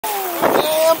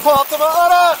And pull up to my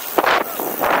order.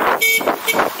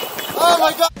 Oh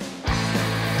my God.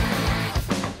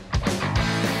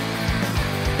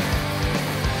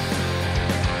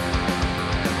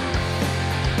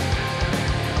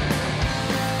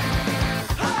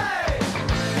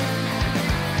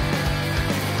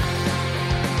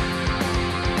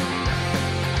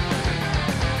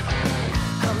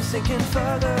 Sinking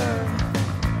further,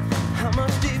 how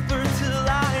much deeper till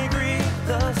I breathe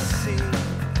the sea?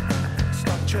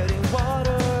 Stop treading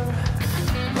water,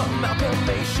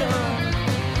 amalgamation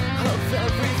of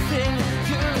everything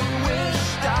you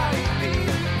wished I'd be.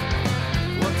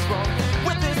 What's wrong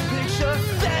with this picture?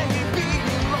 They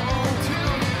belong to,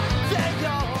 they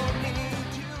all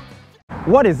need you.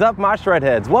 What is up, my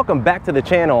shredheads? Welcome back to the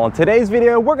channel. On today's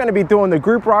video, we're going to be doing the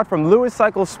group ride from Lewes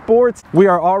Cycle Sports. We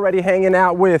are already hanging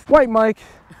out with White Mike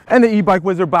and the e-bike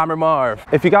wizard Bomber Marv.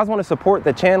 If you guys want to support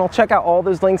the channel, check out all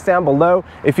those links down below.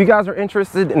 If you guys are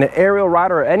interested in an aerial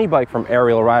rider or any bike from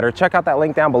Aerial Rider, check out that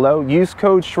link down below. Use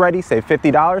code SHREDDY, save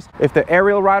 $50. If the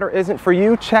aerial rider isn't for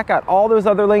you, check out all those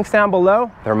other links down below.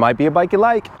 There might be a bike you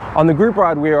like. On the group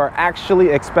ride, we are actually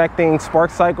expecting Spark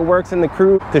Cycleworks and the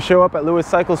crew to show up at Lewes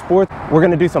Cycle Sports. We're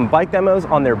gonna do some bike demos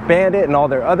on their Bandit and all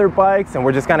their other bikes, and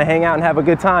we're just gonna hang out and have a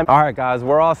good time. All right, guys,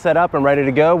 we're all set up and ready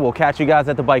to go. We'll catch you guys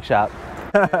at the bike shop.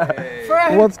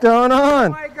 Hey. What's going on? Oh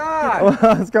my God!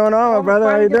 What's going on, my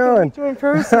brother? How you doing? To in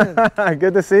person.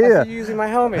 Good to see you. That's you using my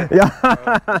helmet. Yeah.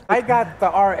 I got the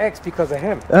RX because of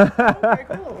him. Okay,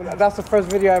 cool. That's the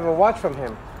first video I ever watched from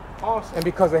him. Awesome. And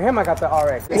because of him, I got the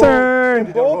RX. Turn.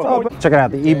 Check it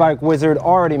out. The e-bike wizard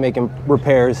already making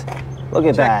repairs. Look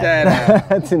at that.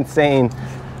 That's insane.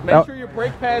 Make sure your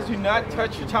brake pads do not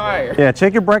touch your tire. Yeah,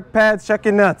 check your brake pads, check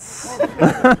your nuts.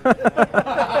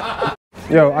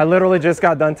 Yo, I literally just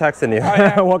got done texting you.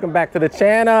 Welcome back to the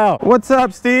channel. What's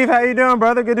up, Steve? How you doing,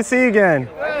 brother? Good to see you again.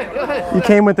 Good. You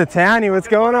came with the Townie. What's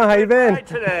going on? How you been?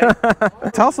 Today.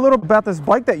 Tell us a little about this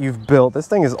bike that you've built. This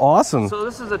thing is awesome. So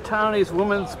this is a Townie's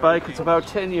woman's bike. It's about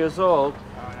 10 years old.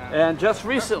 And just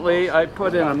recently, I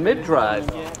put in a mid-drive.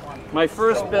 My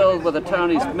first build with a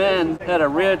Townie's men had a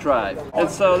rear drive. And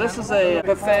so this is a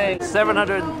Buffet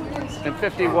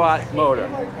 750 watt motor.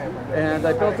 And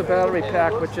I built a battery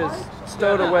pack which is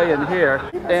stowed away in here.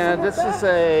 And this is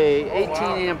a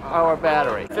 18 amp hour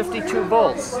battery, 52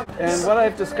 volts. And what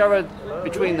I've discovered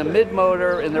between the mid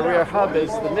motor and the rear hub is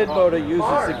the mid motor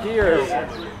uses the gears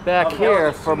back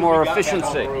here for more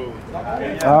efficiency.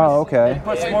 Oh, okay. It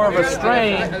puts more of a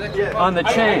strain on the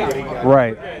chain.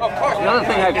 Right. The other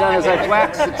thing I've done is I've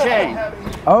waxed the chain.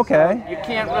 Okay. You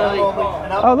can't really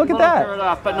look at that. it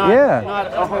off, but not, Yeah.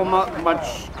 not a whole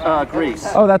much grease.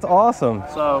 Oh, that's awesome.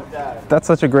 So That's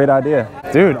such a great idea.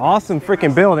 Dude, awesome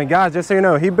freaking build. And guys, just so you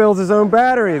know, he builds his own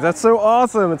batteries. That's so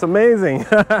awesome. It's amazing.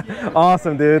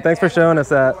 Awesome, dude. Thanks for showing us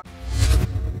that.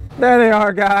 There they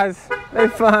are, guys. They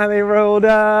finally rolled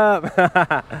up.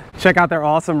 Check out their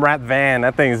awesome wrap van.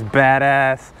 That thing is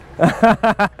badass.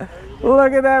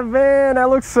 Look at that van. That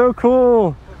looks so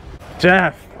cool.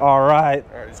 Jeff, all right.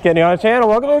 It's getting you on the channel.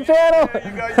 Welcome to the channel. Yeah,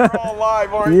 you guys are all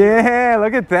live, aren't you? Yeah,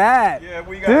 look at that. Yeah,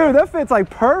 we got Dude, that fits like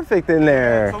perfect in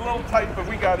there. It's a little tight, but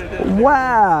we got it in.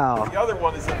 Wow. The other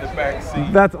one is in the back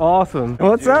seat. That's awesome.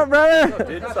 What's up,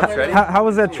 brother? How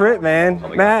was that trip, man?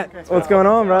 Matt, what's going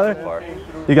on, brother?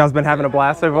 You guys been having a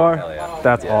blast so far? Hell yeah.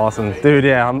 That's awesome. Dude,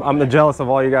 yeah, I'm jealous of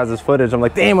all you guys' footage. I'm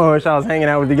like, damn, I wish I was hanging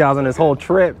out with you guys on this whole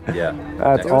trip. Yeah.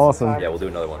 That's awesome. Yeah, we'll do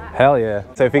another one. Hell yeah.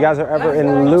 So if you guys are ever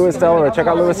in Lewes, Delaware, check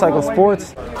out Lewes Cycle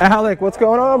Sports. Alec, what's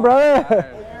going on, brother?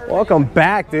 Welcome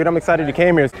back, dude. I'm excited you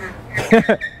came here.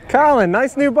 Colin,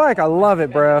 nice new bike. I love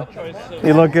it, bro.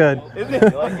 You look good. You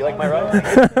like my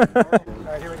ride?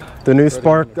 The new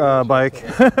Spark bike.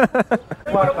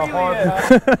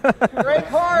 Brake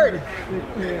hard!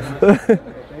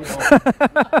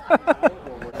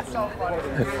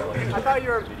 I thought you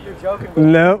were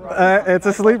joking. Nope, it's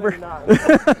a sleeper.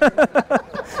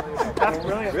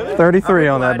 33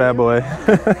 on that bad boy.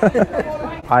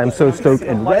 I am so stoked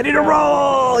and ready to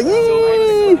roll!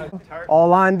 Yee! All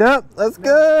lined up, let's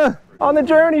go! On the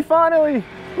journey, finally!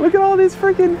 Look at all these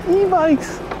freaking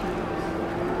e-bikes!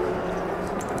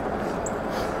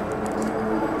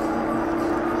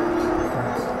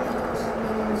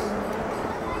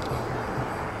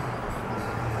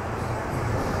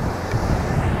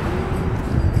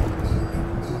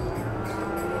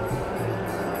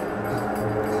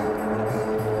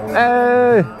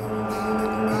 Hey!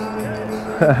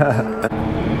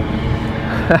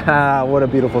 What a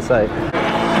beautiful sight.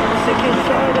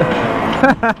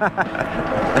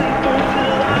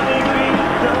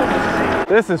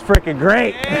 This is freaking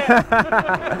great.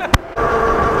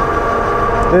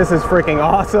 This is freaking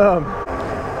awesome.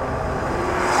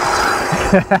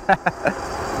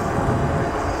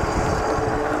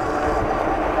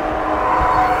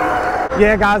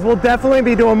 Yeah, guys, we'll definitely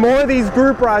be doing more of these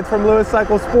group rides from Lewes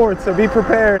Cycle Sports, so be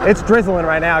prepared. It's drizzling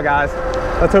right now, guys.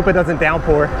 Let's hope it doesn't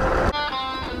downpour.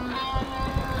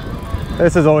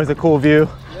 This is always a cool view.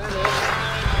 Yeah, man.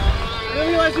 I didn't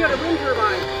realize you had a wind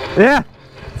turbine. Yeah,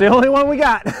 it's the only one we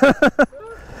got.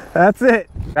 That's it.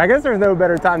 I guess there's no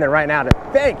better time than right now to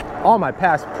thank all my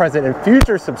past, present, and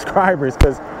future subscribers,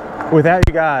 because without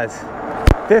you guys,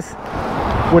 this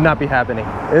would not be happening.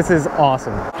 This is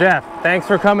awesome. Jeff, thanks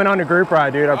for coming on the group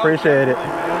ride, dude. I appreciate it.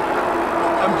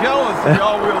 I'm jealous of the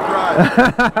all-wheel drive.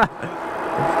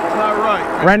 It's not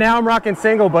right. Right now I'm rocking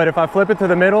single, but if I flip it to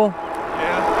the middle,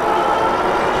 Yeah.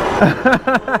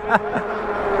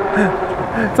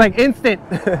 it's like instant.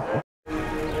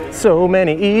 So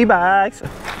many e-bikes.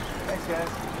 Thanks, guys.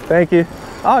 Thank you.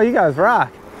 Oh, you guys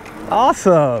rock.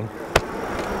 Awesome.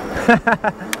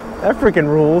 That freaking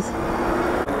rules.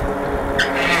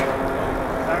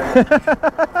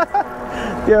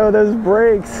 Yo, those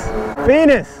brakes.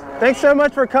 Venus, thanks so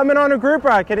much for coming on a group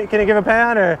ride. Can you give a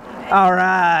pound or? All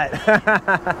right.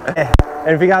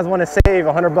 And if you guys want to save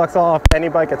 $100 off any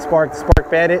bike at Spark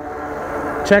Bandit,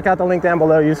 check out the link down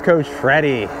below. Use code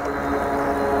Freddy.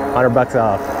 $100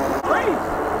 off.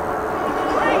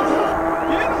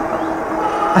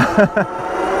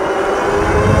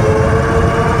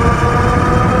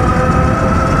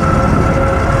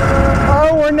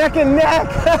 Oh, we're neck and neck.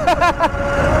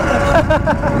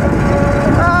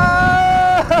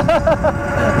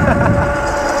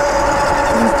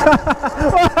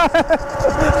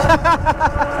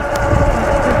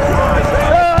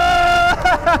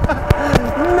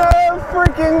 No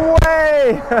freaking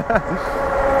way.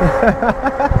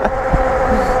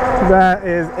 That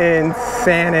is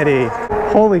insanity.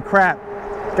 Holy crap.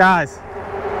 Guys,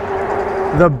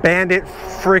 the Bandit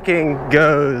freaking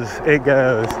goes. It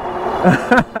goes.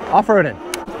 Off-roading.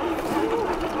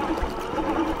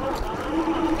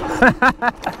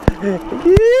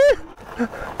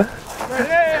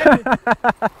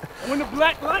 When the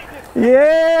black lightning.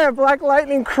 Yeah, black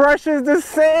lightning crushes the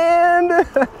sand.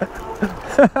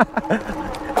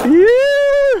 Yeah.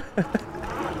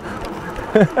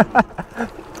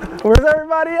 Where's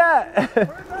everybody at?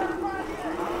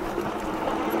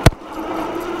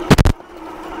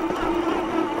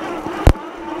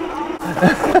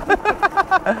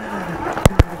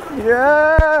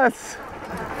 Yes.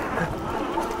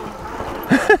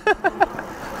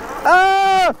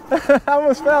 Oh, I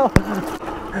almost fell.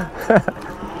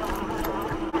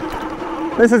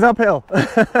 This is uphill.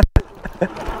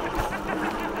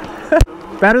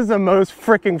 That is the most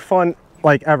freaking fun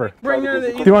like ever.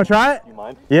 Do you want to try it? You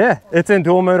mind? Yeah, it's in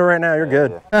dual motor right now. You're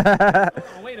good. Oh,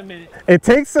 wait a minute. It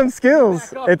takes some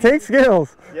skills. It takes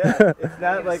skills. Yeah, it's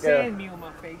not like a... Sand me on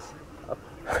my face.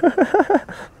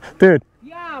 Dude,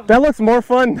 Yeah. that looks more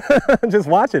fun just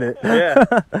watching it. Yeah.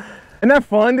 Isn't that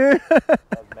fun, dude?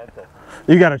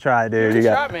 You gotta try it, dude. You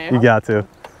shot, man. got to.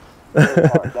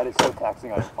 That is so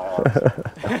taxing on my arms.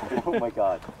 Oh my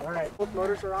god. All right. Both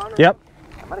motors are on? Yep.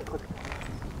 I might have clicked.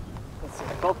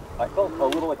 I felt a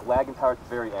little like lag and power at the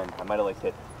very end. I might have like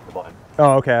hit the button.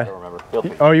 Oh, okay. I don't remember. Feel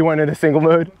free. Oh, you went into single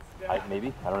mode?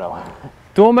 Maybe? I don't know.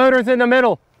 Dual motor's in the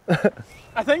middle.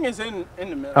 I think it's in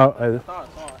the middle. Oh, I thought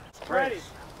I saw it. Ready.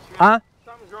 huh?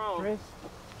 Something's wrong.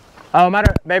 Oh,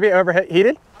 maybe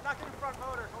overheated? I'm not getting front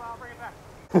motor. Hold on, I'll bring it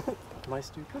back. Am I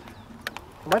stupid?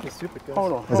 I might be stupid, guys.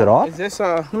 Hold on. Is it off? Is this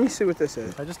let me see what this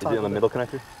is. I just Is it in the middle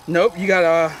connector? Nope, you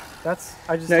got That's,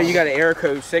 I just no, you got an error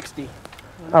code 60.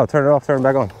 Oh, turn it off, turn it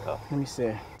back on. Let me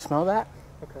see. Smell that?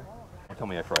 Okay. Don't tell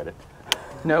me I fried it.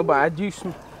 No, but I do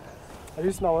I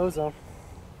do smell ozone.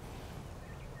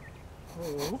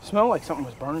 smell like something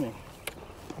was burning.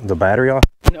 The battery off?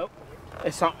 Nope.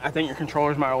 It's some, I think your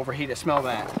controllers might overheat it. Smell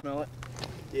that. Smell it.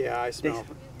 Yeah, I smell.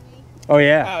 Oh,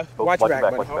 yeah. Watch your back,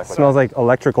 buddy. watch your back. Smells like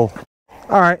electrical.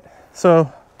 All right,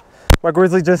 so my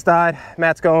Grizzly just died.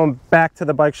 Matt's going back to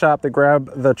the bike shop to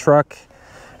grab the truck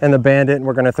and the Bandit, and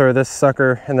we're gonna throw this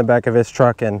sucker in the back of his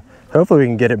truck, and hopefully we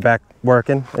can get it back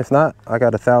working. If not, I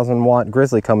got a 1,000-watt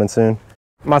Grizzly coming soon.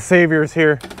 My savior's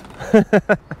here.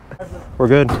 We're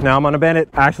good. Now I'm on a Bandit.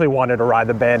 I actually wanted to ride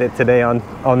the Bandit today on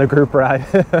the group ride.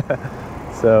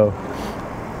 So,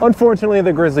 unfortunately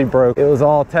the Grizzly broke. It was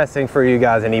all testing for you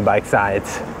guys in e-bike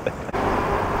sides.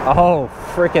 Oh,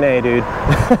 freaking A, dude.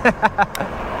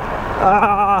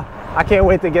 I can't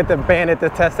wait to get the Bandit to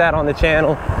test that on the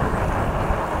channel.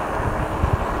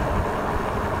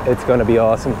 It's gonna be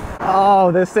awesome.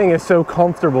 Oh, this thing is so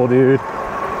comfortable, dude.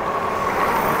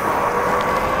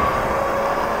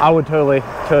 I would totally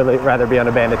rather be on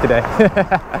a Bandit today.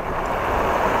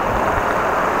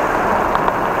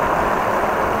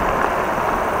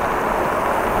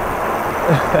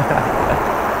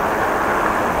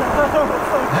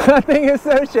 That thing is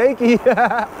so shaky.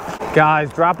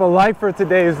 Guys, drop a like for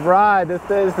today's ride.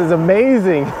 This is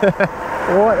amazing.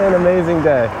 What an amazing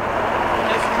day.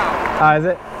 Is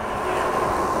it?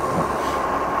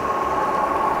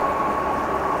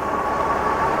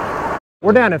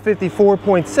 We're down at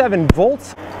 54.7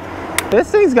 volts.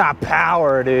 This thing's got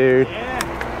power, dude. Yeah.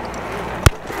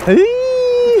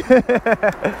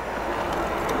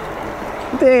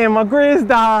 Damn, my Grizz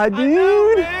died,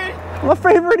 dude. Know, my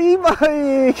favorite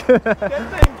e-bike.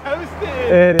 that thing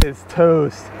toasted. It is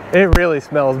toast. It really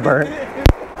smells burnt.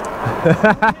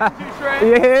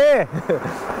 Yeah.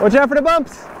 Watch out for the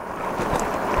bumps.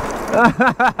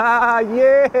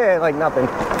 Yeah, like nothing.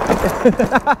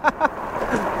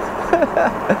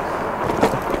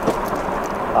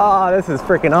 Oh, this is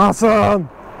freaking awesome.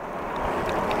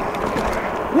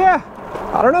 Yeah,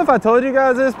 I don't know if I told you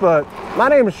guys this, but my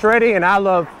name is Shreddy and I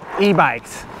love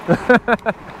e-bikes.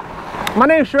 My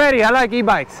name's Shreddy, I like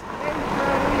e-bikes.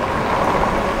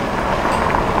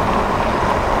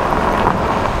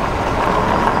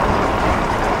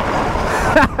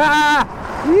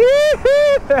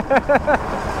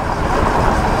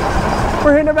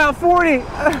 We're hitting about 40.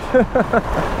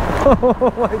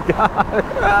 Oh my God.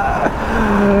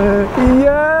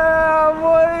 Yeah,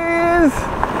 boys.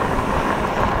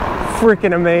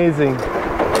 Freaking amazing.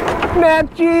 Nat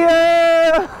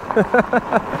Geo.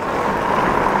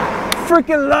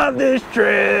 Freaking love this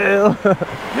trail.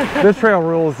 This trail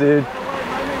rules, dude.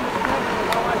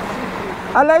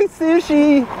 I like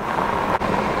sushi.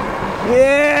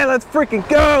 Yeah, let's freaking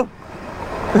go.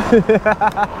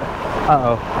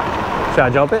 Uh-oh. Should I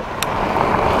jump it?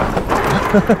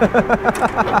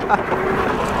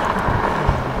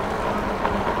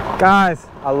 Guys,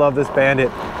 I love this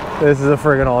Bandit. This is a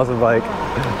friggin' awesome bike.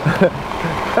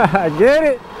 Get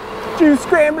it? Juice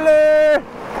Scrambler!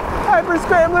 Hyper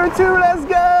Scrambler 2, let's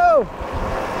go!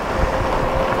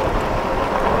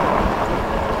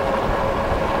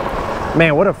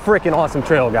 Man, what a freaking awesome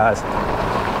trail, guys.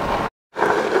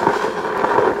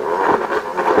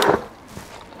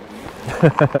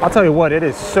 I'll tell you what, it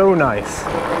is so nice.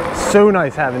 So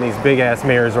nice having these big ass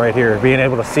mirrors right here, being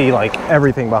able to see like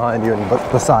everything behind you and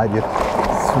beside you.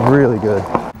 It's really good.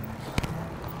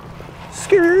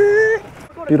 Skirt.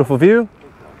 Beautiful view.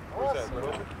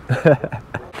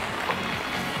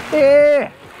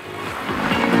 Yeah.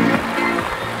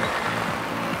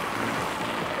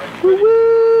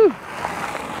 Woo-woo.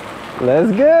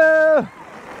 Let's go.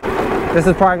 This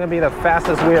is probably gonna be the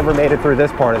fastest we ever made it through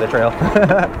this part of the trail.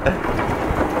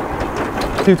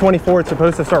 224, it's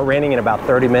supposed to start raining in about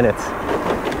 30 minutes.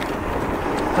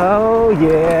 Oh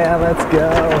yeah, let's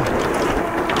go.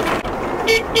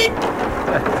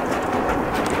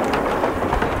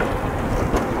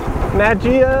 Nat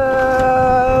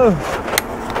Geo!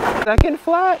 Second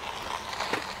flat?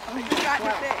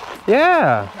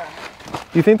 Yeah.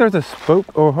 You think there's a spoke?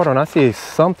 Oh, hold on, I see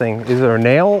something. Is there a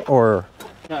nail or?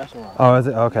 Oh, is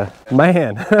it? Okay.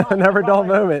 Man, never dull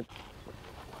moment.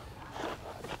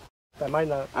 That might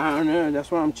not. I don't know. That's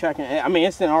what I'm checking. I mean,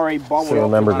 it's already bubbled. So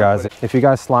remember, guys, if you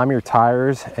guys slime your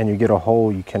tires and you get a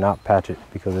hole, you cannot patch it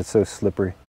because it's so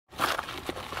slippery.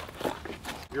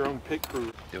 Your own pit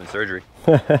crew. Doing surgery.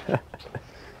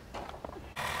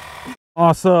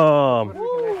 Awesome.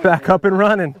 Woo. Back up and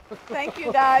running. Thank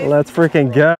you, guys. Let's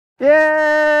freaking go.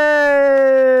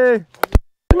 Yay!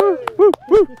 Woo, woo,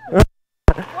 woo. One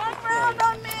round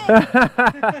on me.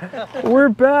 We're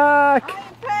back. I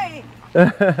ain't paid.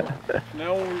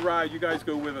 Now when we ride, you guys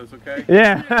go with us, okay?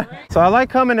 Yeah. So I like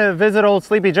coming to visit old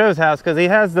Sleepy Joe's house because he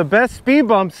has the best speed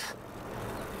bumps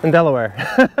in Delaware.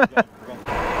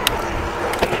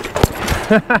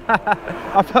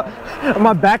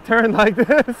 My back turned like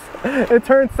this. It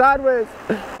turned sideways.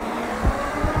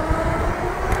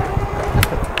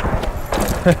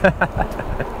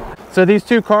 So these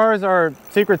two cars are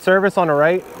Secret Service on the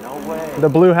right. No way. The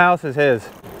blue house is his.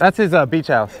 That's his beach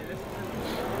house.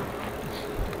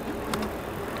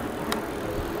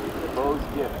 Bo's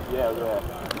gift. Yeah,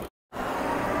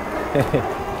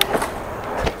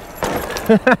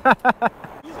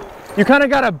 You kind of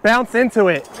got to bounce into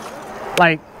it.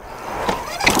 Like.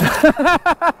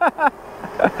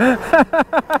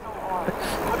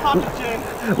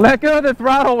 Let go of the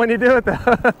throttle when you do it though.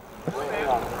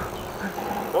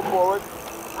 Go forward.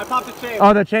 I popped the chain.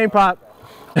 Oh, the chain pop.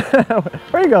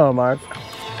 Where you going, Marv?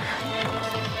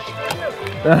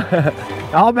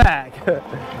 All back.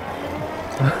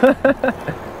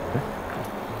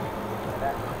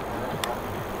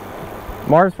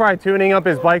 Marv's probably tuning up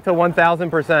his bike to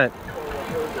 1000%.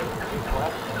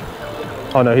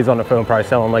 Oh no, he's on the phone probably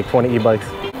selling like 20 e-bikes.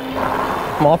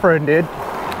 Small friend, dude.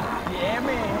 Yeah,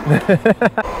 man.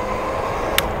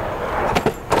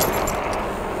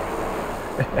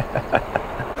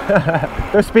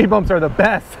 Those speed bumps are the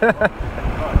best. Have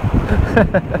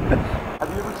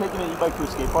you ever taken an e-bike to a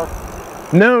skate park?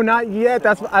 No, not yet.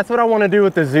 That's what I want to do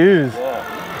with the zoos.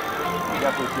 Yeah, you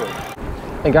definitely should.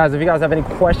 And guys, if you guys have any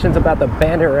questions about the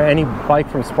Bandit or any bike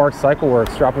from Spark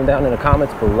Cycleworks, drop them down in the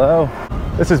comments below.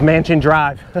 This is Mansion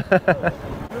Drive. You ever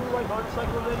ride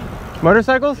motorcycle already?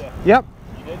 Motorcycles? Yeah. Yep.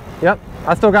 You did? Yep.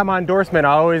 I still got my endorsement.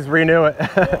 I always renew it.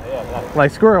 Yeah. Like,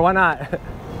 screw it, why not?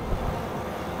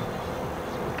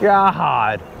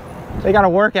 God, they got a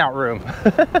workout room.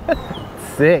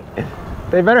 Sick.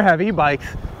 They better have e-bikes.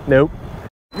 Nope.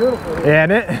 Beautiful. Yeah,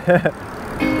 ain't it?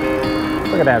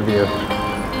 Look at that view.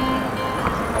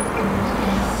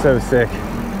 So sick.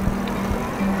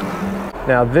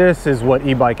 Now this is what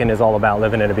e-biking is all about,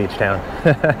 living in a beach town.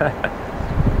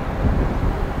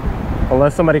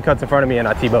 Unless somebody cuts in front of me and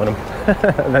I T-bone them,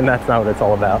 then that's not what it's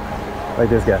all about. Like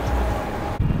this guy.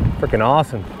 Freaking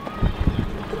awesome.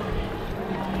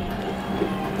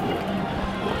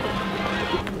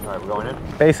 All right, we're going in.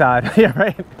 Bayside, yeah,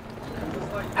 right?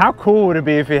 How cool would it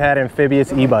be if you had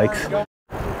amphibious e-bikes?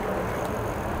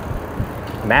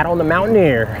 Matt on the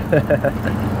Mountaineer.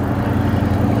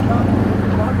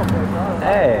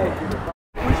 Hey.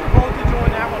 We should both join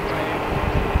that one,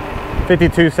 man.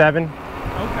 52.7. Okay.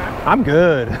 I'm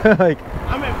good. Like,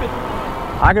 I'm at 50.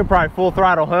 I could probably full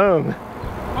throttle home.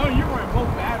 Oh, you're running both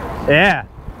batteries. Yeah.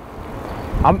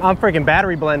 I'm freaking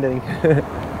battery blending.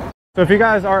 So if you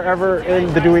guys are ever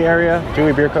in the Dewey area,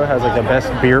 Dewey Beer Co. has like the best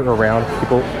beer around.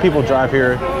 People drive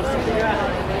here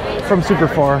from super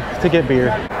far to get beer.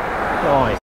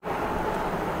 Nice.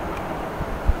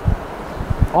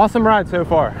 Awesome ride so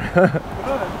far.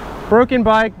 Broken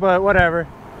bike, but whatever.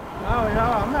 Oh,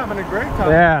 yeah, I'm having a great time.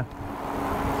 Yeah.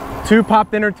 2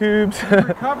 popped inner tubes.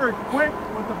 Recovered quick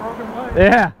with the broken bike.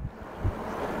 Yeah.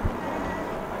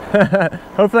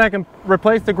 Hopefully I can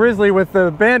replace the Grizzly with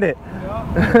the Bandit.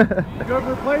 Yeah. Good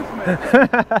replacement.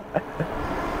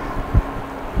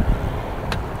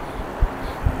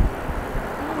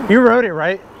 You rode it,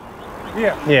 right?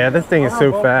 Yeah. Yeah, this thing is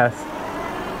so fast.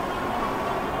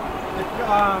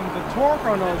 The torque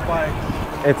on those bikes.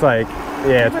 It's like,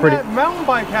 yeah, it's Even pretty. that mountain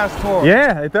bike has torque.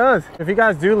 Yeah, it does. If you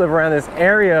guys do live around this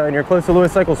area and you're close to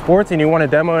Lewes Cycle Sports and you want to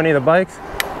demo any of the bikes,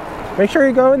 make sure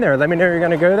you go in there. Let me know you're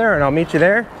going to go there and I'll meet you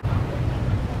there.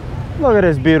 Look at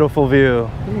this beautiful view.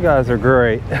 You guys are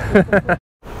great.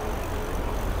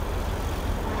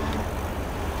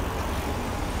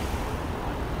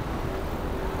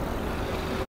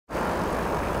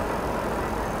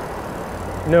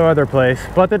 No other place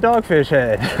but the Dogfish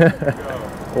Head.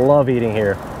 Love eating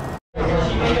here.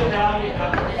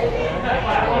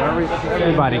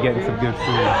 Everybody getting some good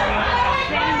food.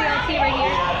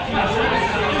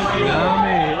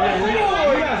 Yummy.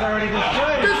 You guys already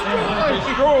destroyed it.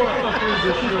 Oh,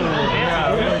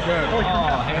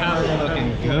 hamburger looking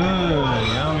good.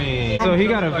 Yummy. So he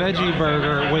got a veggie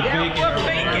burger with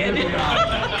bacon.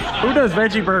 Who does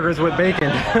veggie burgers with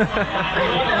bacon?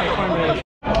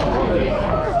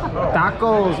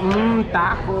 Tacos,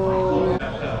 tacos.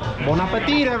 Bon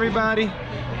appetit, everybody.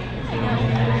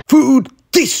 Food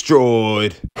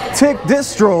destroyed. Tick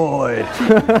destroyed.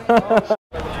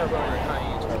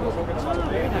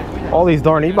 All these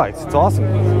darn e-bikes, it's awesome.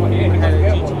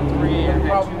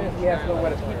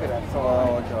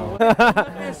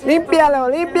 Limpialo,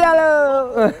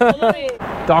 limpialo.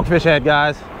 Dogfish Head,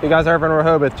 guys. If you guys are ever in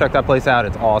Rehoboth, check that place out.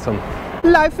 It's awesome.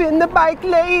 Life in the bike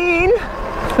lane.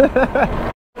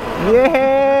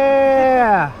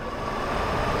 Yeah.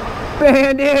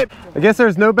 Bandit. I guess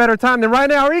there's no better time than right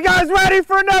now. Are you guys ready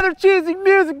for another cheesy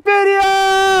music video?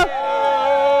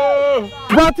 Yeah.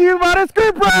 Brought to you by this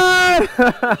group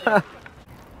ride.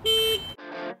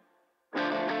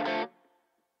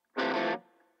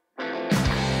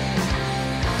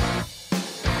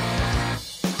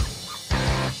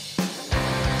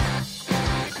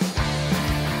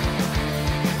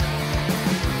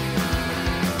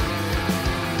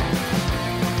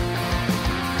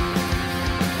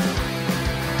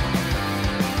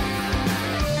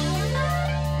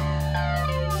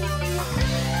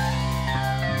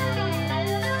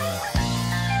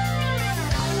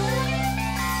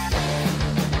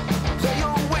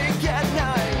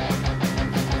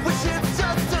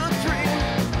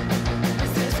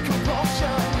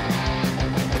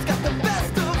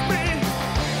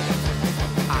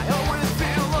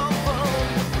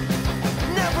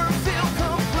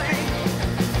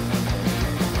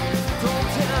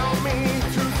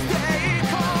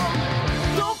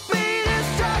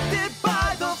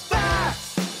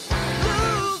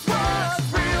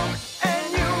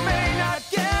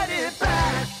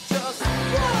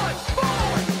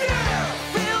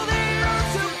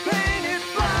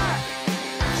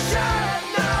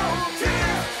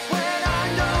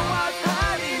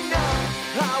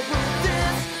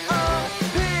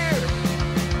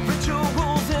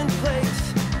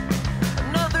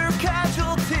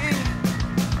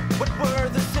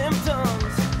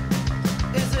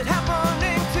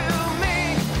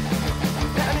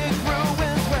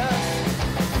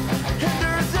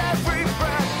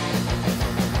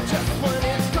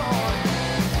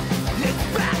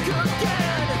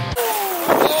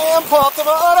 pull out the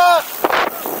motor!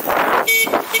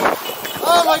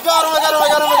 Oh my god, oh my god, oh my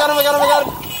god, oh my god, oh my god, oh my god!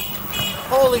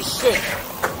 Holy shit.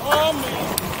 Oh man.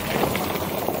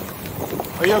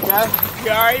 Are you okay?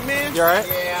 You alright, man? You alright?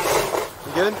 Yeah.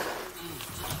 You good?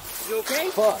 You okay?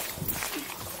 Fuck.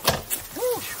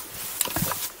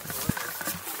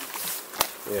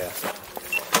 Yeah.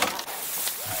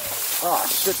 Oh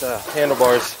shit, the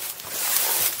handlebars.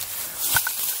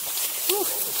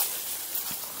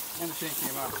 Everything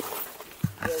came out.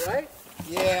 You alright?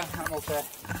 Yeah, I'm okay.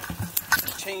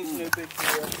 Chain's no big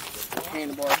deal.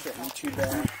 Handlebars shouldn't be too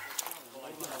bad.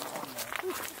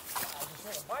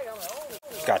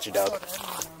 Got you, Doug.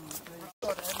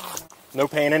 No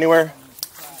pain anywhere?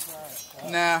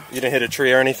 Nah. You didn't hit a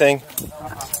tree or anything?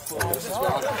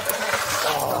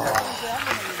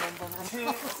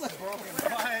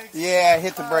 Yeah, I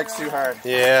hit the brakes too hard.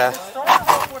 Yeah.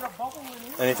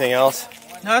 Anything else?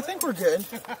 No, I think we're good.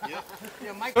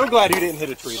 So glad you didn't hit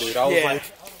a tree, dude. I was like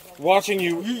watching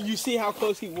you. You see how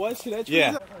close he was to that tree?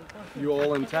 Yeah. You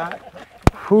all intact?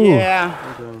 Whew. Yeah.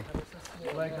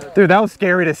 Dude, that was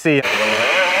scary to see.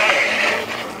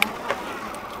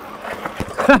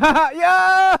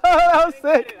 Yeah, that was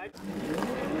sick.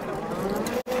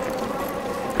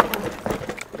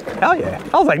 Hell yeah.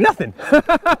 That was like nothing.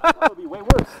 That would be way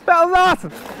worse. That was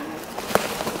awesome.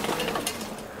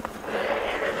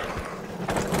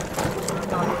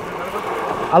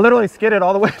 I literally skidded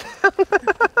all the way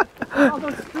down.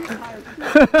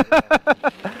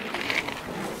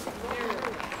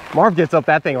 Marv gets up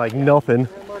that thing like nothing.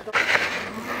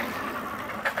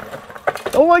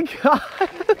 Oh my god.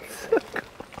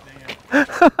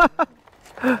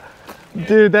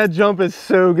 Dude, that jump is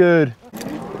so good.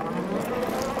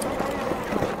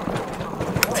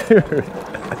 Dude.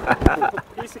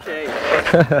 Piece of cake.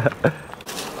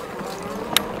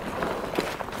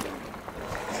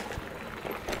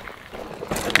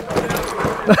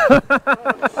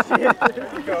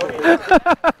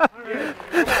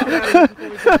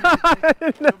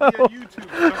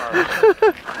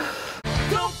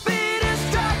 Don't be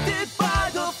distracted by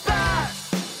the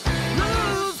facts.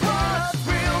 Lose what's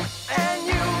real, and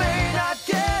you may not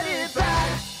get it back.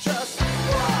 Just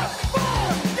walk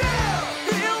forward, yeah.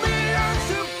 Feel the urge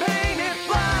to paint it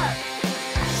black.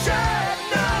 Shed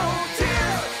no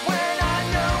tears when I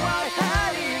know I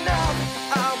had enough.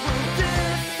 I will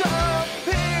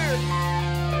disappear.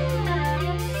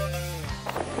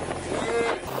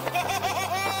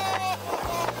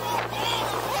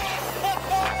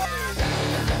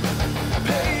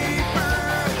 Paper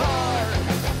heart,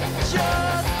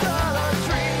 just a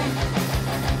dream.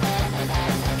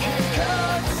 Can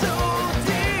cut so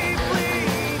deeply.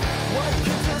 What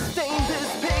can sustain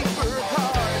this paper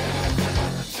heart?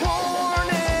 Torn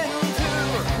in two.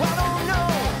 I don't know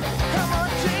how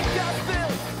much ink I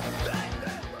spilled.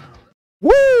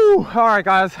 Woo! All right,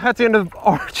 guys, that's the end of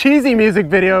our cheesy music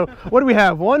video. What do we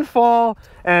have? One fall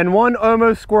and one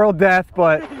almost squirrel death,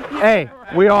 but hey,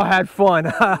 we all had fun.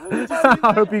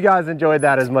 I hope you guys enjoyed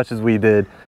that as much as we did.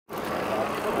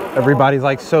 Everybody's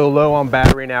like so low on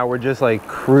battery now, we're just like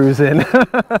cruising.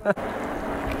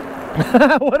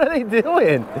 What are they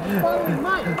doing?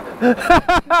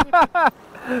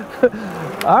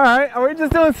 All right, are we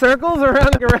just doing circles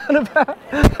around the roundabout?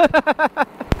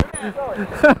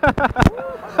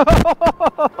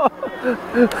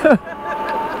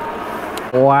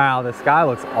 Wow, the sky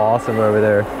looks awesome over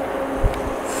there.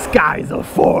 Sky's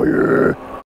afire.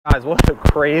 Guys, what a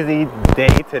crazy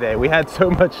day today. We had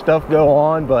so much stuff go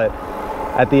on, but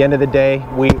at the end of the day,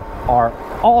 we are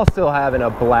all still having a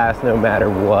blast no matter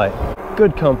what.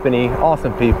 Good company,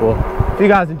 awesome people. If you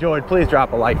guys enjoyed, please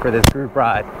drop a like for this group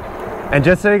ride. And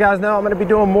just so you guys know, I'm going to be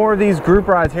doing more of these group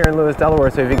rides here in Lewes, Delaware.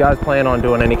 So if you guys plan on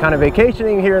doing any kind of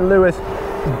vacationing here in Lewes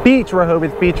Beach,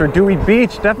 Rehoboth Beach, or Dewey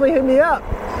Beach, definitely hit me up.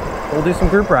 We'll do some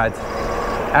group rides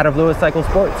out of Lewes Cycle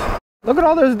Sports. Look at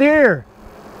all those deer.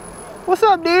 What's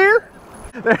up, deer?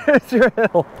 There's your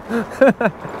hill.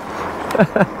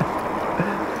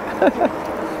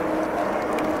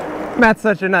 Matt's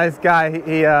such a nice guy.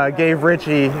 He gave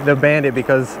Richie the Bandit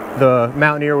because the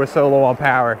Mountaineer was so low on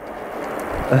power.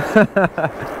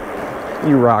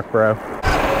 You rock, bro.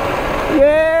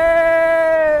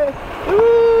 Yeah!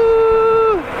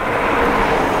 Woo!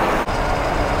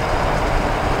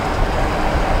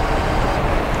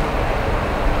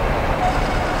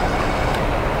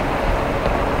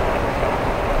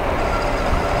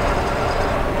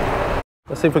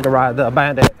 Let's see if we can ride the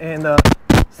Bandit and the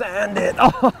Sand It.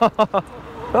 Oh.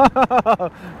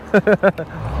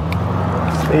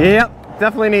 Yep.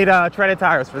 Definitely need treaded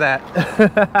tires for that.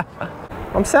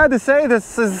 I'm sad to say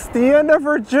this is the end of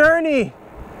our journey.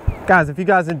 Guys, if you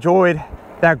guys enjoyed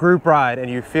that group ride and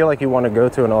you feel like you want to go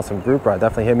to an awesome group ride,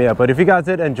 definitely hit me up. But if you guys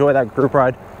did enjoy that group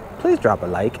ride, please drop a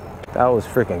like. That was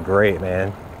freaking great,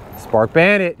 man. Spark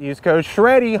Bandit, use code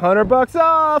SHREDDY, $100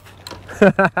 off.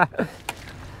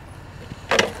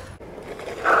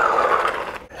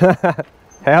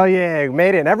 Hell yeah,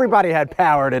 made it. Everybody had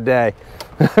power today.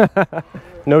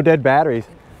 No dead batteries.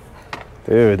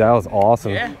 Dude, that was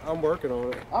awesome. Yeah, I'm working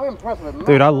on it. I'm impressed with it.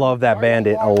 Dude, I love that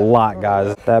Bandit a lot,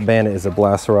 guys. That Bandit is a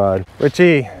blast to ride.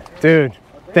 Richie, dude,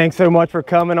 thanks so much for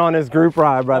coming on this group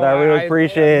ride, brother. I really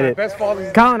appreciate it.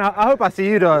 Colin, I hope I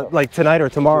see you like tonight or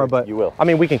tomorrow, but you will. I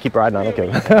mean, we can keep riding on,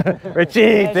 okay.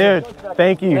 Richie, dude,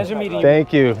 thank you.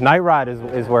 Thank you. Night ride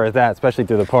is where it's at, especially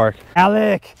through the park.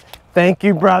 Alec, thank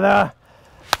you, brother.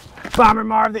 Bomber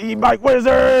Marv, the e-bike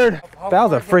wizard. That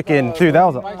was a freaking, dude, that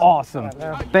was awesome.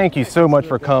 Thank you so much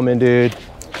for coming, dude.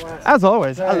 As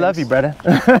always, I love you, brother.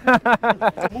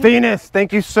 Venus,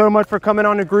 thank you so much for coming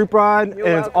on the group ride. And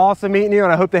it's awesome meeting you,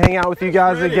 and I hope to hang out with you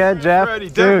guys again,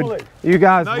 Jeff. Dude, you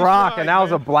guys rock, and that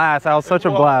was a blast. That was such a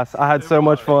blast. I had so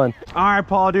much fun. All right,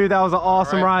 Paul, dude, that was an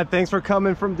awesome ride. Thanks for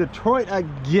coming from Detroit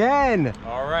again.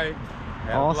 All right.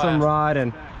 Awesome ride.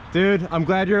 And dude, I'm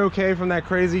glad you're okay from that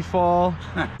crazy fall.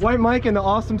 White Mike and the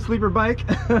awesome sleeper bike.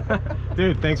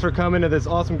 Dude, thanks for coming to this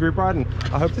awesome group ride, and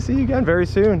I hope to see you again very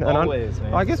soon. And Always,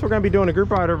 man. I guess we're gonna be doing a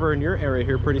group ride over in your area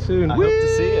here pretty soon. I hope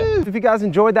to see you. If you guys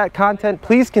enjoyed that content,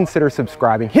 please consider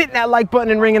subscribing, hitting that like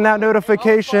button and ringing that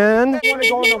notification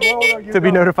to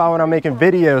be notified when I'm making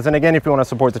videos. And again, if you want to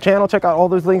support the channel, check out all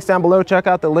those links down below. Check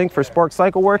out the link for Spark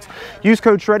Cycleworks. Use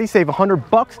code SHREDDY, save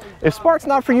 $100. If Spark's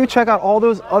not for you, check out all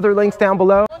those other links down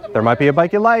below. There might be a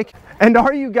bike you like. And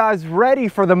are you guys ready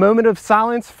for the moment of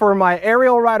silence for my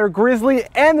aerial rider Grizzly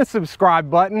and the subscribe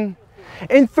button?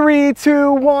 In 3,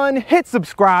 2, 1, hit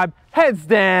subscribe, heads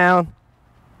down.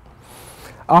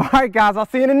 All right, guys, I'll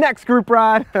see you in the next group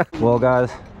ride. Well,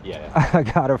 guys, I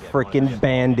got a freaking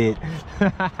Bandit.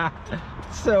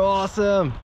 So awesome.